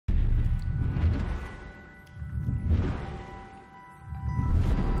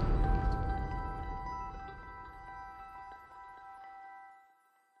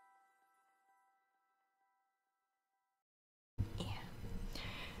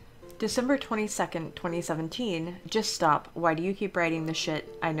December 22nd, 2017. Just stop. Why do you keep writing this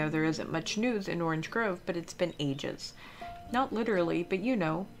shit? I know there isn't much news in Orange Grove, but it's been ages. Not literally, but you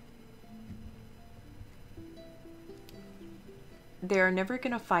know. They are never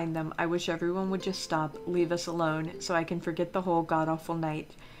gonna find them. I wish everyone would just stop, leave us alone, so I can forget the whole god-awful night.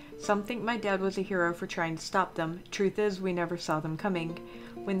 Some think my dad was a hero for trying to stop them. Truth is, we never saw them coming.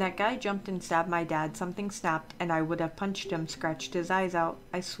 When that guy jumped and stabbed my dad, something snapped, and I would have punched him, scratched his eyes out.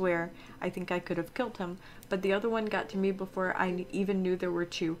 I swear, I think I could have killed him. But the other one got to me before I even knew there were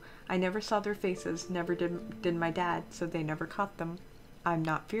two. I never saw their faces, never did my dad, so they never caught them. I'm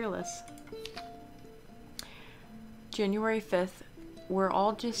not fearless. January 5th. We're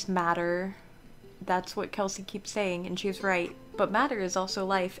all just matter. That's what Kelsey keeps saying, and she's right. But matter is also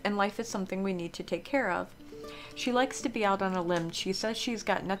life, and life is something we need to take care of. She likes to be out on a limb. She says she's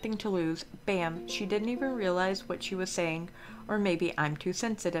got nothing to lose. Bam, she didn't even realize what she was saying. Or maybe I'm too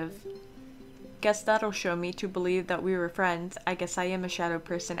sensitive. Guess that'll show me to believe that we were friends. I guess I am a shadow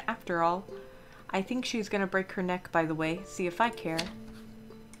person after all. I think she's gonna break her neck, by the way. See if I care.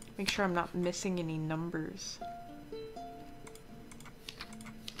 Make sure I'm not missing any numbers.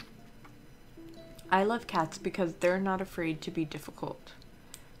 I love cats because they're not afraid to be difficult.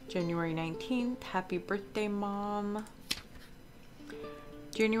 January 19th, happy birthday, Mom.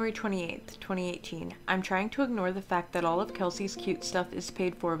 January 28th, 2018. I'm trying to ignore the fact that all of Kelsey's cute stuff is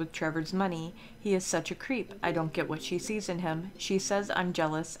paid for with Trevor's money. He is such a creep. I don't get what she sees in him. She says I'm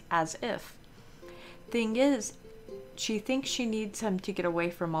jealous, as if. Thing is, she thinks she needs him to get away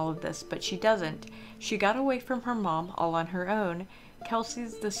from all of this, but she doesn't. She got away from her mom all on her own.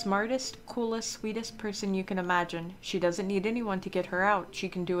 Kelsey's the smartest, coolest, sweetest person you can imagine. She doesn't need anyone to get her out. She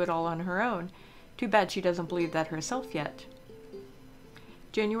can do it all on her own. Too bad she doesn't believe that herself yet.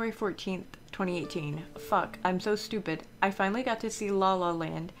 January 14th, 2018. Fuck, I'm so stupid. I finally got to see La La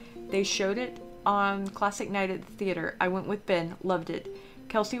Land. They showed it on Classic Night at the theater. I went with Ben, loved it.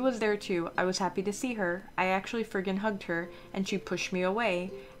 Kelsey was there too. I was happy to see her. I actually friggin' hugged her, and she pushed me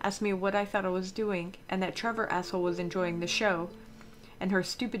away, asked me what I thought I was doing, and that Trevor asshole was enjoying the show. And her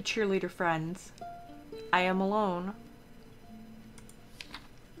stupid cheerleader friends. I am alone.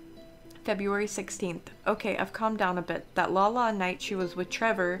 February 16th. Okay, I've calmed down a bit. That La La night she was with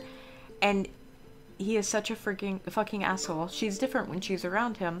Trevor, and he is such a fucking asshole. She's different when she's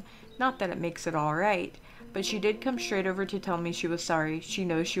around him. Not that it makes it alright, but she did come straight over to tell me she was sorry. She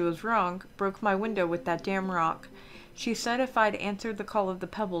knows she was wrong. Broke my window with that damn rock. She said if I'd answered the call of the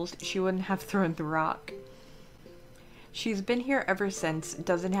pebbles, she wouldn't have thrown the rock. She's been here ever since,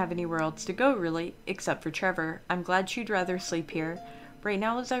 doesn't have anywhere else to go really, except for Trevor. I'm glad she'd rather sleep here. Right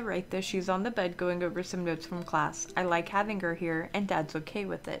now as I write this, she's on the bed going over some notes from class. I like having her here, and Dad's okay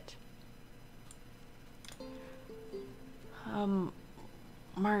with it.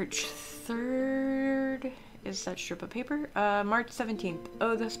 March 3rd, is that strip of paper? March 17th.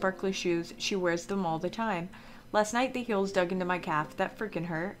 Oh, the sparkly shoes. She wears them all the time. Last night the heels dug into my calf. That frickin'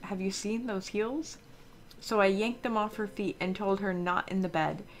 hurt. Have you seen those heels? So I yanked them off her feet and told her not in the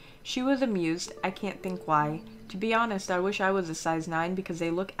bed. She was amused. I can't think why. To be honest, I wish I was a size 9 because they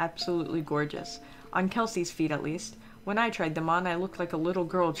look absolutely gorgeous. On Kelsey's feet, at least. When I tried them on, I looked like a little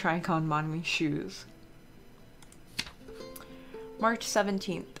girl trying on mommy's shoes. March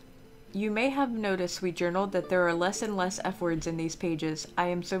 17th. You may have noticed we journaled that there are less and less F words in these pages. I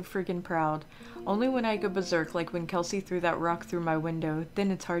am so friggin' proud. Only when I go berserk, like when Kelsey threw that rock through my window, then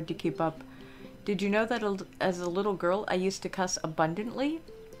it's hard to keep up. Did you know that as a little girl, I used to cuss abundantly?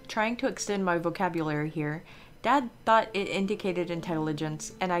 Trying to extend my vocabulary here. Dad thought it indicated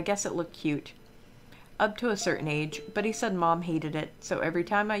intelligence, and I guess it looked cute. Up to a certain age, but he said Mom hated it, so every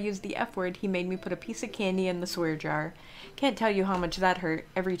time I used the F word, he made me put a piece of candy in the swear jar. Can't tell you how much that hurt,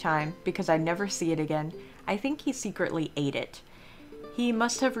 every time, because I'd never see it again. I think he secretly ate it. He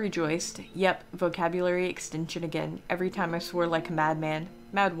must have rejoiced. Yep, vocabulary extension again. Every time I swore like a madman.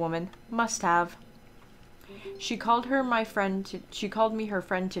 Mad woman. Must have. She called me her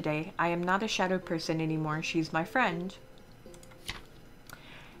friend today. I am not a shadow person anymore. She's my friend.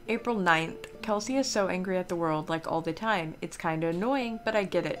 April 9th. Kelsey is so angry at the world, like all the time. It's kinda annoying, but I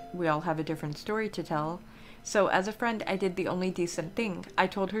get it. We all have a different story to tell. So, as a friend, I did the only decent thing. I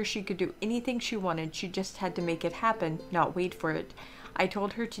told her she could do anything she wanted. She just had to make it happen, not wait for it. I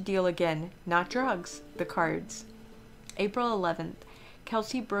told her to deal again. Not drugs. The cards. April 11th.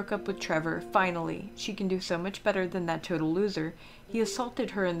 Kelsey broke up with Trevor, finally. She can do so much better than that total loser. He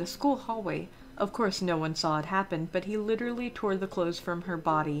assaulted her in the school hallway. Of course no one saw it happen, but he literally tore the clothes from her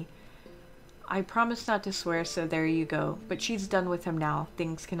body. I promised not to swear, so there you go. But she's done with him now.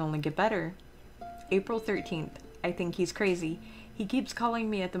 Things can only get better. April 13th. I think he's crazy. He keeps calling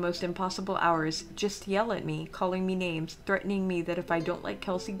me at the most impossible hours, just to yell at me, calling me names, threatening me that if I don't let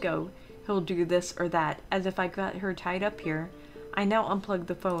Kelsey go, he'll do this or that, as if I got her tied up here. I now unplug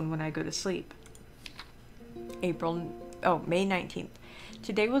the phone when I go to sleep. May 19th.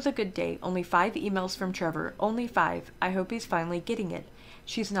 Today was a good day. Only 5 emails from Trevor. Only 5. I hope he's finally getting it.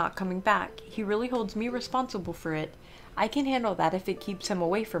 She's not coming back. He really holds me responsible for it. I can handle that if it keeps him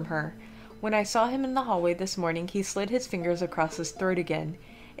away from her. When I saw him in the hallway this morning, he slid his fingers across his throat again.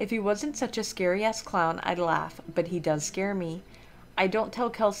 If he wasn't such a scary-ass clown, I'd laugh, but he does scare me. I don't tell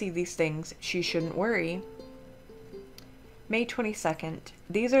Kelsey these things. She shouldn't worry. May 22nd.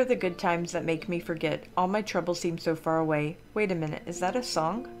 These are the good times that make me forget. All my troubles seem so far away. Wait a minute, is that a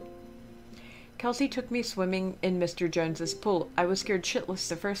song? Kelsey took me swimming in Mr. Jones's pool. I was scared shitless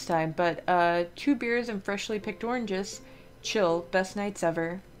the first time, but 2 beers and freshly picked oranges. Chill, best nights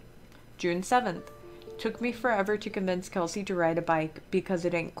ever. June 7th. Took me forever to convince Kelsey to ride a bike because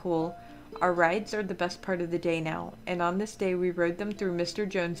it ain't cool. Our rides are the best part of the day now, and on this day we rode them through Mr.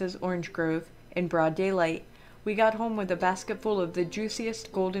 Jones's orange grove in broad daylight. We got home with a basket full of the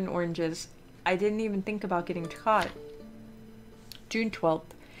juiciest golden oranges. I didn't even think about getting caught. June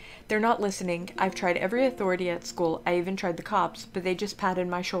 12th. They're not listening. I've tried every authority at school. I even tried the cops, but they just patted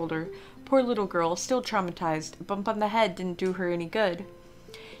my shoulder. Poor little girl, still traumatized. A bump on the head didn't do her any good.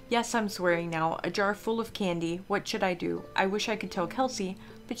 Yes, I'm swearing now. A jar full of candy. What should I do? I wish I could tell Kelsey,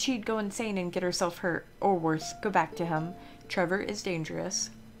 but she'd go insane and get herself hurt. Or worse, go back to him. Trevor is dangerous.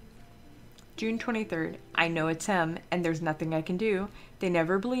 June 23rd. I know it's him, and there's nothing I can do. They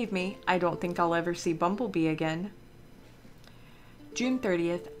never believe me. I don't think I'll ever see Bumblebee again. June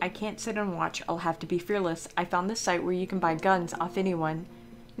 30th. I can't sit and watch. I'll have to be fearless. I found this site where you can buy guns off anyone.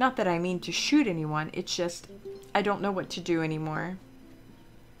 Not that I mean to shoot anyone. It's just, I don't know what to do anymore.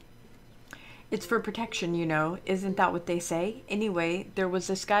 It's for protection, you know. Isn't that what they say? Anyway, there was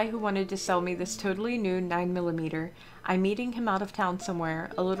this guy who wanted to sell me this totally new 9mm. I'm meeting him out of town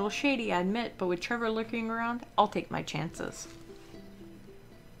somewhere. A little shady, I admit, but with Trevor lurking around, I'll take my chances.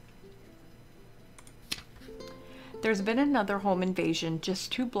 There's been another home invasion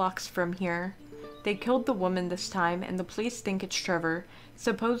just 2 blocks from here. They killed the woman this time, and the police think it's Trevor.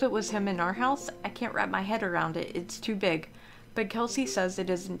 Suppose it was him in our house? I can't wrap my head around it. It's too big. But Kelsey says it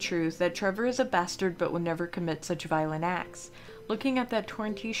isn't true, that Trevor is a bastard but would never commit such violent acts. Looking at that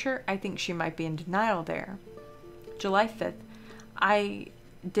torn t-shirt, I think she might be in denial there. July 5th. I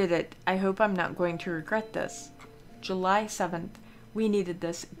did it. I hope I'm not going to regret this. July 7th. We needed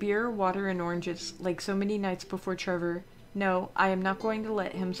this. Beer, water, and oranges, like so many nights before Trevor. No, I am not going to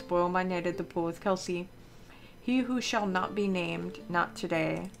let him spoil my night at the pool with Kelsey. He who shall not be named, not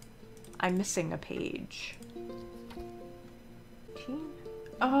today. I'm missing a page.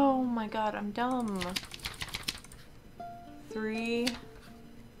 Oh my god, I'm dumb. 3.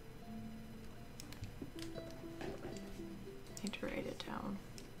 Need to write it down.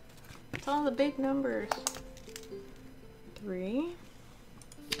 It's all the big numbers. 3.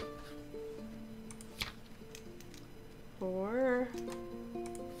 4.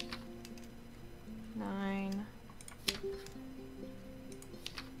 9.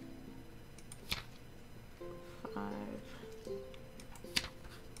 5.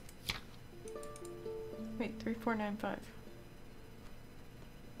 Wait, 3, 4, 9, 5.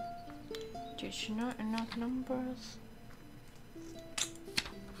 Just not enough numbers.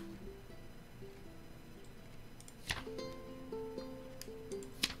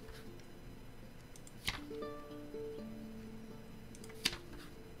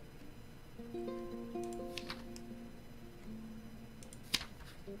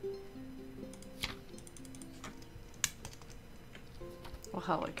 Well,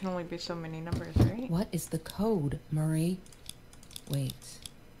 hell, it can only be so many numbers, right? What is the code, Marie? Wait.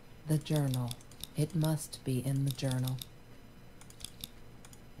 The journal. It must be in the journal.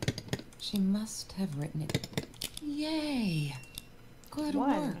 She must have written it. Yay! Good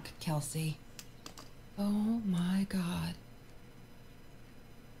work, Kelsey. Oh my god.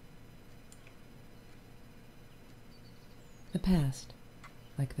 The past,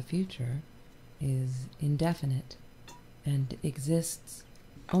 like the future, is indefinite and exists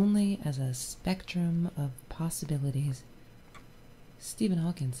only as a spectrum of possibilities. Stephen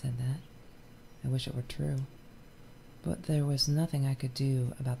Hawking said that. I wish it were true. But there was nothing I could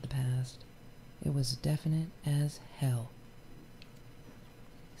do about the past. It was definite as hell.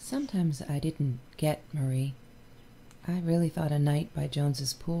 Sometimes I didn't get Marie. I really thought a night by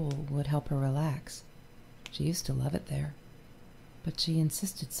Jones's pool would help her relax. She used to love it there. But she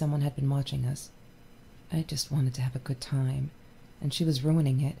insisted someone had been watching us. I just wanted to have a good time, and she was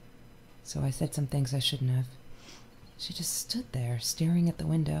ruining it, so I said some things I shouldn't have. She just stood there, staring at the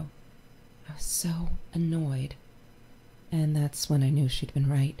window. I was so annoyed. And that's when I knew she'd been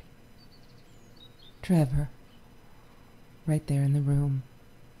right. Trevor. Right there in the room.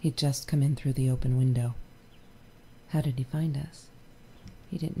 He'd just come in through the open window. How did he find us?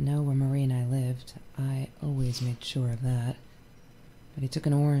 He didn't know where Marie and I lived. I always made sure of that. But he took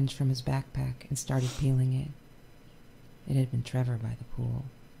an orange from his backpack and started peeling it. It had been Trevor by the pool,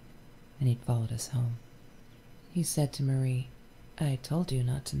 and he'd followed us home. He said to Marie, "I told you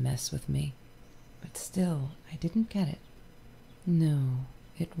not to mess with me." But still, I didn't get it. No,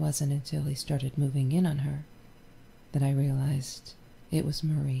 it wasn't until he started moving in on her that I realized it was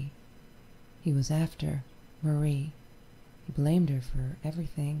Marie. He was after Marie. He blamed her for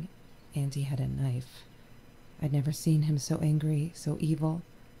everything, and he had a knife. I'd never seen him so angry, so evil.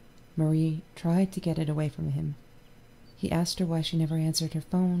 Marie tried to get it away from him. He asked her why she never answered her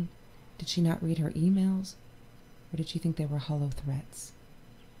phone. Did she not read her emails? Or did she think they were hollow threats?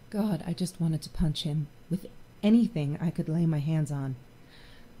 God, I just wanted to punch him with anything I could lay my hands on.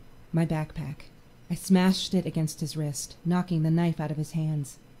 My backpack. I smashed it against his wrist, knocking the knife out of his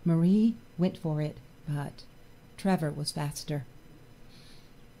hands. Marie went for it, but Trevor was faster.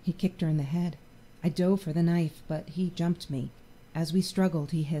 He kicked her in the head. I dove for the knife, but he jumped me. As we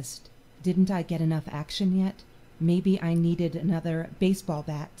struggled, he hissed, "Didn't I get enough action yet? Maybe I needed another baseball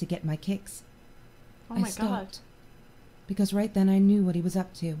bat to get my kicks." Oh I my stopped, God. because right then I knew what he was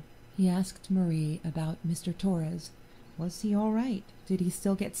up to. He asked Marie about Mr. Torres. Was he all right? Did he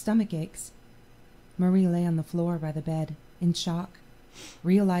still get stomach aches? Marie lay on the floor by the bed, in shock,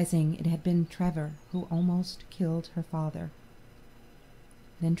 realizing it had been Trevor who almost killed her father.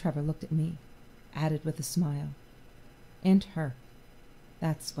 Then Trevor looked at me, added with a smile. And her.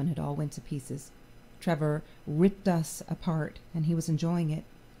 That's when it all went to pieces. Trevor ripped us apart, and he was enjoying it.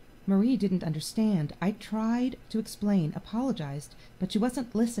 Marie didn't understand. I tried to explain, apologized, but she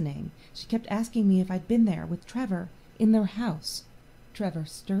wasn't listening. She kept asking me if I'd been there with Trevor, in their house. Trevor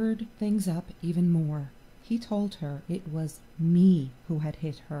stirred things up even more. He told her it was me who had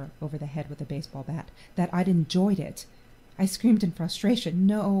hit her over the head with a baseball bat, that I'd enjoyed it. I screamed in frustration,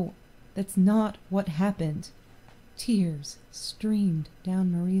 "No, that's not what happened." Tears streamed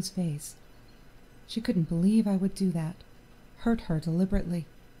down Marie's face. She couldn't believe I would do that, hurt her deliberately.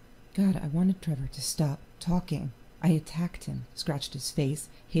 God, I wanted Trevor to stop talking. I attacked him, scratched his face,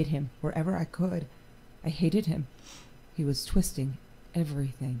 hit him wherever I could. I hated him. He was twisting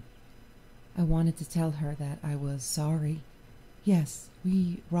everything. I wanted to tell her that I was sorry. Yes,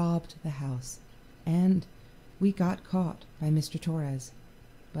 we robbed the house, and we got caught by Mr. Torres,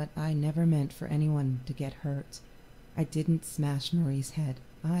 but I never meant for anyone to get hurt. I didn't smash Marie's head.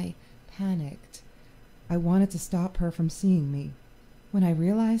 I panicked. I wanted to stop her from seeing me. When I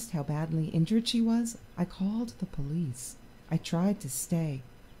realized how badly injured she was, I called the police. I tried to stay,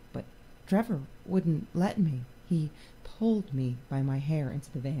 but Trevor wouldn't let me. He pulled me by my hair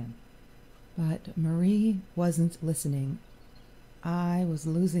into the van. But Marie wasn't listening. I was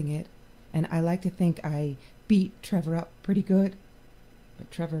losing it, and I like to think I beat Trevor up pretty good.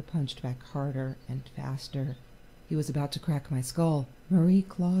 But Trevor punched back harder and faster. He was about to crack my skull. Marie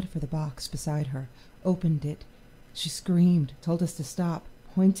clawed for the box beside her, opened it. She screamed, told us to stop,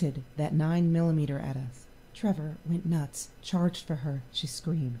 pointed that 9mm at us. Trevor went nuts, charged for her. She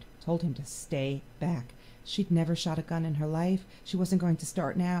screamed, told him to stay back. She'd never shot a gun in her life. She wasn't going to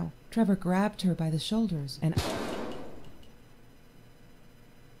start now. Trevor grabbed her by the shoulders and...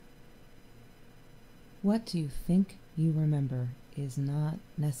 What you think you remember is not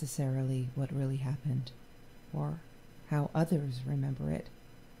necessarily what really happened, or how others remember it.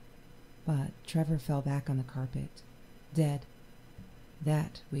 But Trevor fell back on the carpet, dead.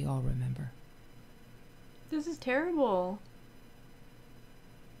 That we all remember. This is terrible.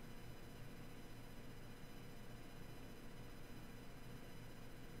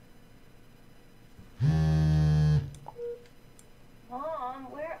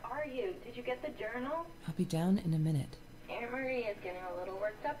 Mom, where are you? Did you get the journal? I'll be down in a minute. Aunt Marie is getting a little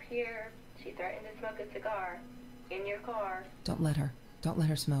worked up here. She threatened to smoke a cigar. In your car. Don't let her. Don't let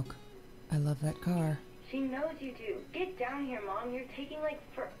her smoke. I love that car. She knows you do. Get down here, Mom. You're taking like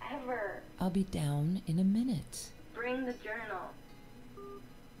forever. I'll be down in a minute. Bring the journal.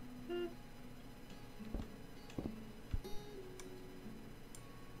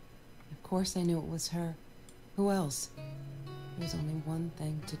 Of course I knew it was her. Who else? There was only one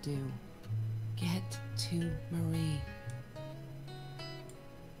thing to do. Get to Marie.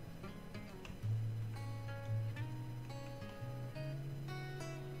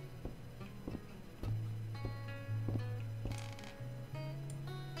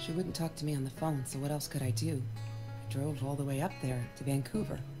 She wouldn't talk to me on the phone, so what else could I do? I drove all the way up there to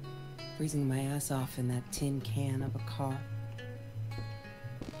Vancouver, freezing my ass off in that tin can of a car.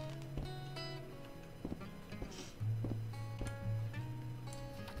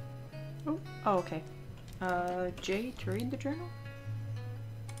 Oh, okay. J to read the journal?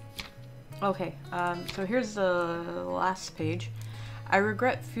 Okay, so here's the last page. I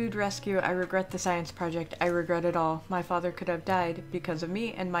regret food rescue, I regret the science project, I regret it all. My father could have died because of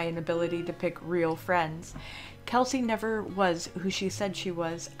me and my inability to pick real friends. Kelsey never was who she said she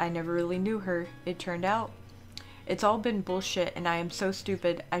was. I never really knew her, it turned out. It's all been bullshit and I am so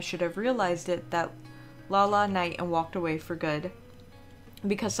stupid. I should have realized it that la night and walked away for good.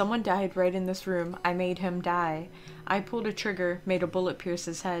 Because someone died right in this room, I made him die. I pulled a trigger, made a bullet pierce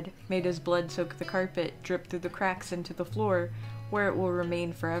his head, made his blood soak the carpet, drip through the cracks into the floor, where it will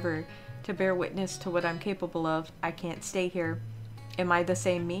remain forever, to bear witness to what I'm capable of. I can't stay here. Am I the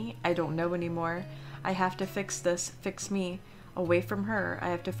same me? I don't know anymore. I have to fix this, fix me. Away from her, I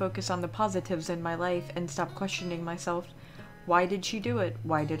have to focus on the positives in my life and stop questioning myself. Why did she do it?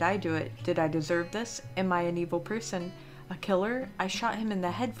 Why did I do it? Did I deserve this? Am I an evil person? A killer? I shot him in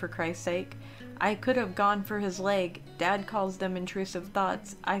the head, for Christ's sake. I could have gone for his leg. Dad calls them intrusive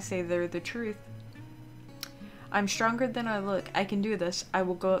thoughts. I say they're the truth. I'm stronger than I look. I can do this. I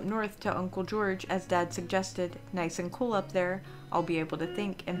will go up north to Uncle George, as Dad suggested. Nice and cool up there. I'll be able to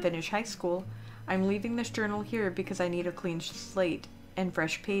think and finish high school. I'm leaving this journal here because I need a clean slate and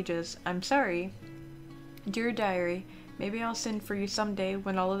fresh pages. I'm sorry. Dear Diary, maybe I'll send for you someday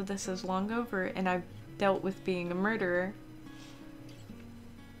when all of this is long over and I've dealt with being a murderer.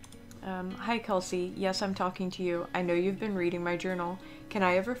 Hi Kelsey, yes, I'm talking to you. I know you've been reading my journal. Can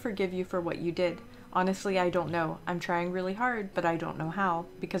I ever forgive you for what you did? Honestly, I don't know. I'm trying really hard, but I don't know how,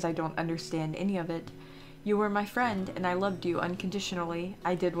 because I don't understand any of it. You were my friend, and I loved you unconditionally.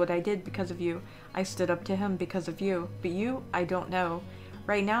 I did what I did because of you. I stood up to him because of you. But you, I don't know.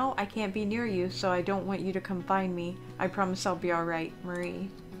 Right now, I can't be near you, so I don't want you to come find me. I promise I'll be alright, Marie.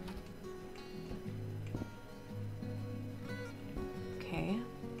 Okay.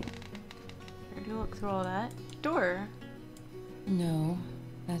 Where do you look through all that? Door. No,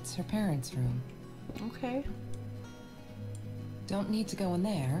 that's her parents' room. Okay. Don't need to go in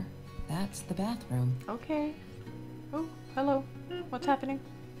there. That's the bathroom. Okay. Oh, hello. What's happening?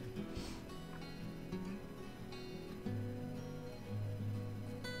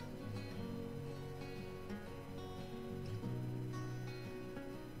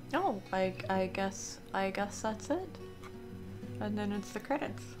 Oh, I guess that's it. And then it's the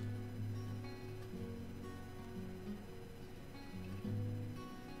credits.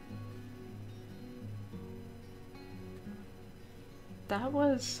 That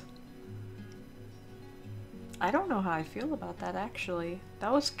was... I don't know how I feel about that, actually.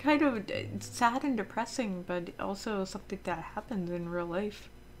 That was kind of sad and depressing, but also something that happens in real life.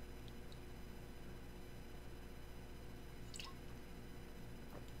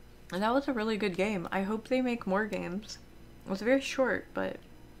 And that was a really good game. I hope they make more games. It was very short, but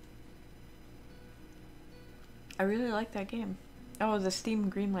I really like that game. Oh, it was a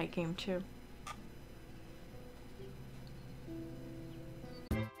Steam Greenlight game, too.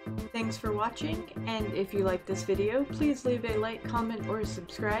 Thanks for watching, and if you like this video, please leave a like, comment, or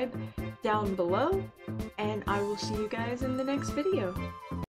subscribe down below, and I will see you guys in the next video.